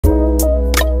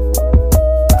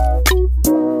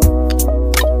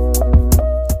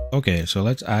Okay, so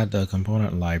let's add the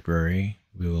component library.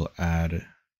 We will add,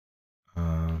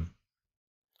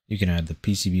 you can add the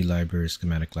PCB library,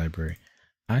 schematic library.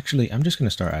 Actually, I'm just going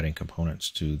to start adding components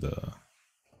to the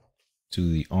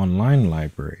online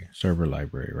library, server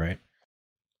library, right?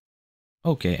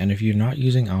 Okay, and if you're not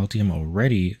using Altium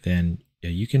already, then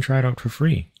you can try it out for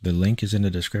free. The link is in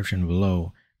the description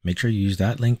below. Make sure you use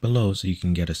that link below so you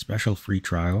can get a special free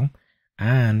trial,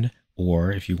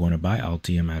 or if you want to buy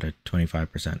Altium at a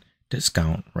 25%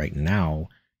 discount right now,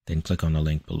 then click on the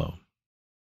link below.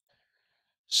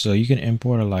 So you can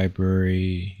import a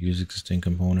library, use existing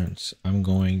components. I'm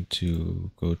going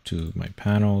to go to my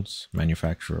panels,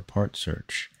 manufacturer part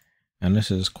search. And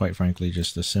this is quite frankly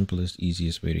just the simplest,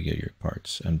 easiest way to get your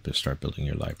parts and start building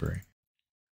your library.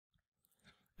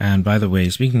 And by the way,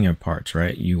 speaking of parts,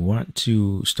 right, you want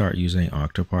to start using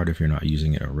Octopart if you're not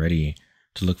using it already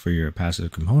to look for your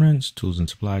passive components, tools and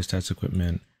supplies, test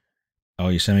equipment,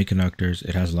 all your semiconductors.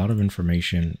 It has a lot of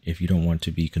information. If you don't want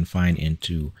to be confined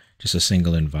into just a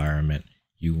single environment,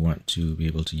 you want to be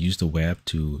able to use the web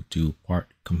to do part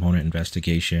component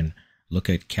investigation, look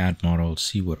at CAD models,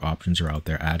 see what options are out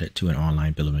there, add it to an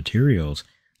online bill of materials,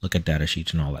 look at data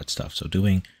sheets and all that stuff. So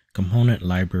doing component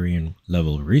library and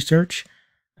level research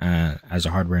as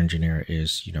a hardware engineer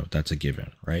is, that's a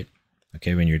given, right?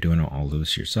 Okay, when you're doing all of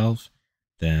this yourself,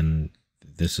 then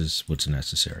this is what's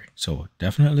necessary. So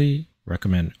definitely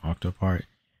recommend Octopart.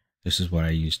 This is what I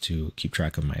use to keep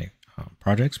track of my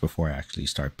projects before I actually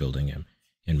start building them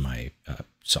in my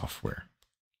software.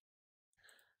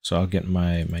 So I'll get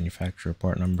my manufacturer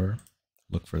part number,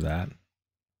 look for that.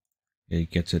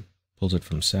 It pulls it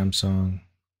from Samsung.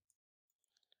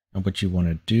 And what you want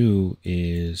to do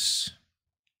is,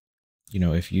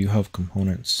 if you have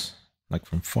components like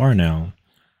from Farnell,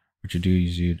 what you do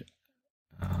is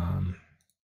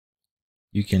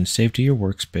you can save to your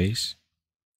workspace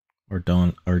or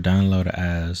download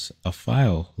as a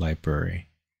file library.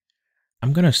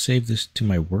 I'm going to save this to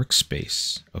my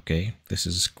workspace. Okay, this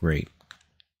is great.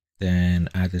 Then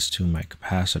add this to my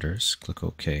capacitors, click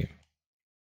OK.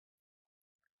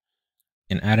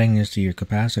 In adding this to your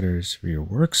capacitors for your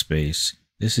workspace,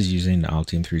 this is using the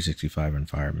Altium 365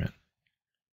 environment.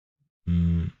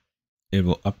 It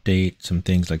will update some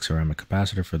things like ceramic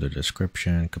capacitor for the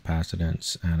description,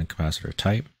 capacitance, and capacitor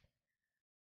type.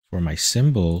 For my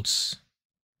symbols,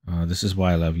 this is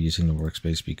why I love using the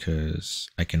workspace, because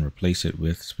I can replace it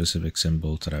with specific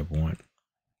symbols that I want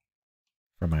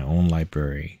for my own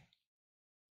library.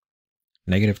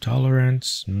 Negative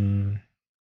tolerance,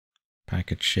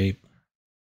 package shape.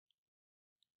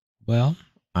 Well,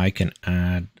 I can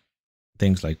add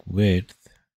things like width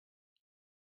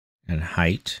and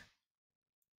height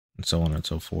and so on and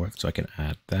so forth. So I can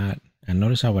add that. And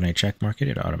notice how when I check mark it,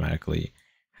 it automatically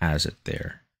has it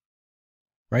there,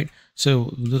 right?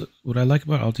 So what I like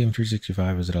about Altium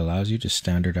 365 is it allows you to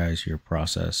standardize your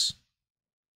process.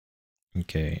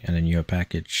 Okay, and then you have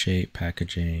package shape,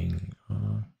 packaging.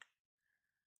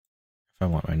 If I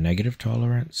want my negative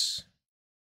tolerance,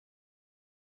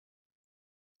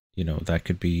 that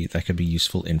could be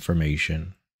useful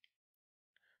information.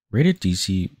 Rated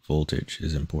DC voltage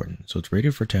is important. So it's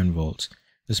rated for 10 volts.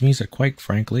 This means that quite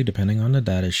frankly, depending on the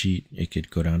data sheet, it could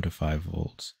go down to 5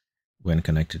 volts when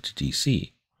connected to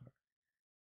DC.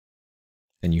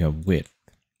 Then you have width.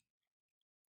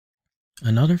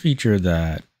 Another feature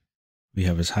that we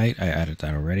have is height. I added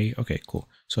that already. Okay, cool.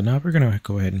 So now we're going to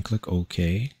go ahead and click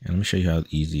OK. And let me show you how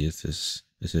easy this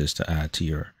is to add to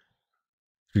your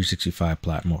 365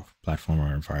 platform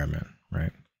or environment,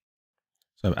 right?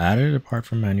 So I've added it apart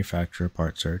from manufacturer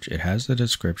part search. It has the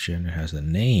description, it has the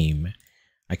name.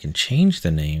 I can change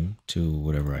the name to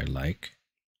whatever I like,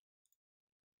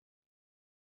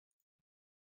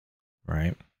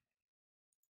 right?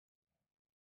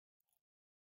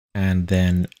 And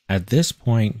then at this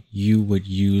point, you would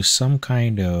use some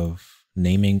kind of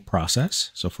naming process.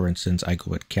 So for instance, I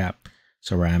go with cap,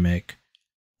 ceramic,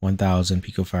 1000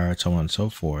 picofarad, so on and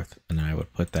so forth. And I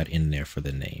would put that in there for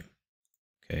the name,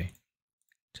 okay?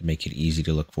 To make it easy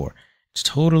to look for. It's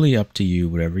totally up to you,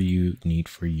 whatever you need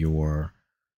for your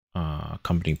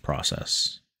company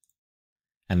process.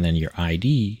 And then your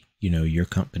ID, your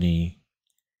company,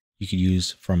 you could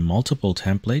use from multiple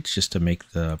templates just to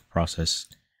make the process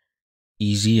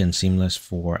easy and seamless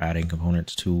for adding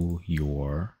components to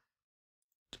your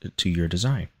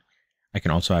design. I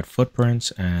can also add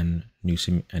footprints and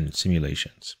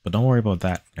simulations, but don't worry about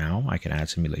that now. I can add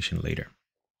simulation later.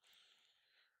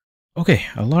 Okay,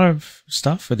 a lot of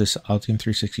stuff for this Altium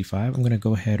 365. I'm going to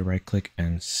go ahead, right click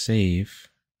and save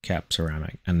cap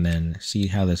ceramic, and then see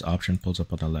how this option pulls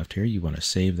up on the left here. You want to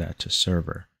save that to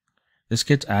server. This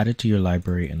gets added to your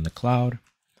library in the cloud.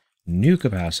 New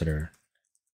capacitor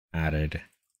added.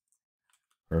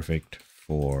 Perfect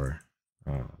for,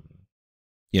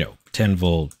 10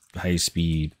 volt, high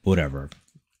speed, whatever,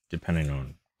 depending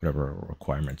on whatever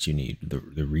requirements you need,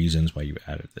 the reasons why you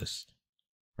added this,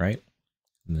 right?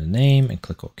 And the name, and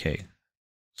click OK.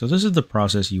 So this is the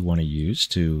process you want to use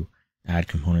to add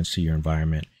components to your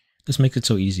environment. This makes it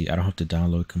so easy. I don't have to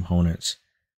download components,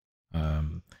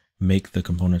 make the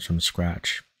components from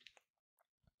scratch.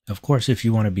 Of course, if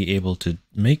you want to be able to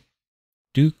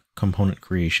do component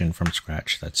creation from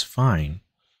scratch, that's fine.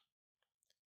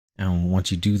 And once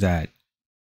you do that,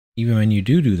 even when you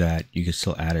do that, you can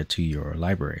still add it to your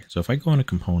library. So if I go into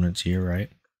components here, right?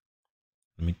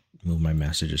 Let me move my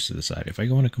messages to the side. If I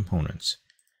go into components,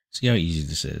 see how easy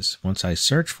this is. Once I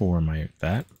search for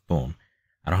boom.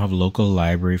 I don't have local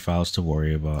library files to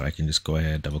worry about. I can just go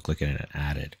ahead, double click it, and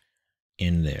add it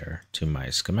in there to my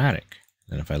schematic.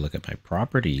 And if I look at my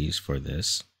properties for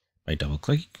this, by double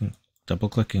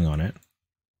clicking on it,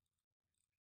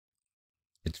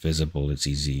 it's visible, it's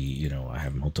easy, I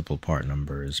have multiple part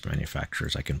numbers,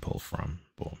 manufacturers I can pull from,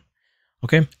 boom.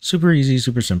 Okay, super easy,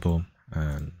 super simple,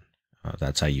 and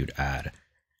that's how you'd add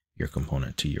your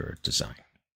component to your design.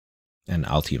 And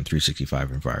Altium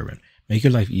 365 environment. Make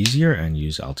your life easier and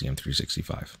use Altium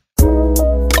 365.